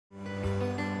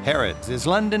Harrods is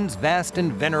London's vast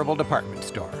and venerable department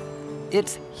store.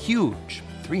 It's huge,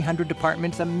 300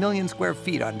 departments, 1 million square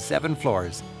feet on 7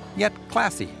 floors, yet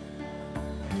classy.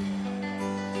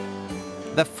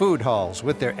 The food halls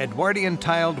with their Edwardian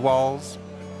tiled walls,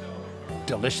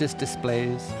 delicious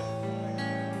displays,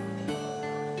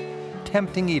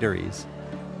 tempting eateries,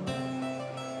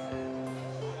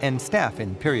 and staff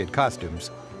in period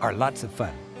costumes are lots of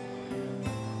fun.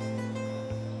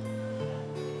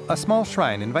 A small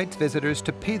shrine invites visitors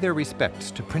to pay their respects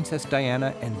to Princess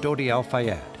Diana and Dodi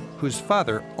Al-Fayed, whose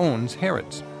father owns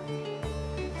Harrods.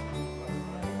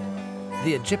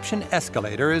 The Egyptian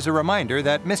escalator is a reminder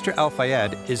that Mr.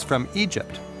 Al-Fayed is from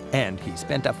Egypt, and he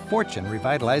spent a fortune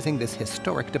revitalizing this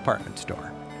historic department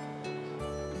store.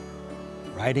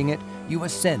 Riding it, you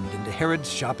ascend into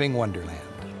Harrods' shopping wonderland.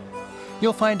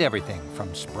 You'll find everything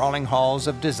from sprawling halls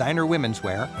of designer women's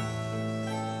wear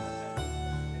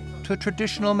to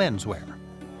traditional menswear,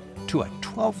 to a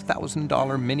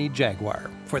 $12,000 mini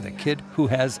Jaguar for the kid who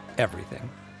has everything.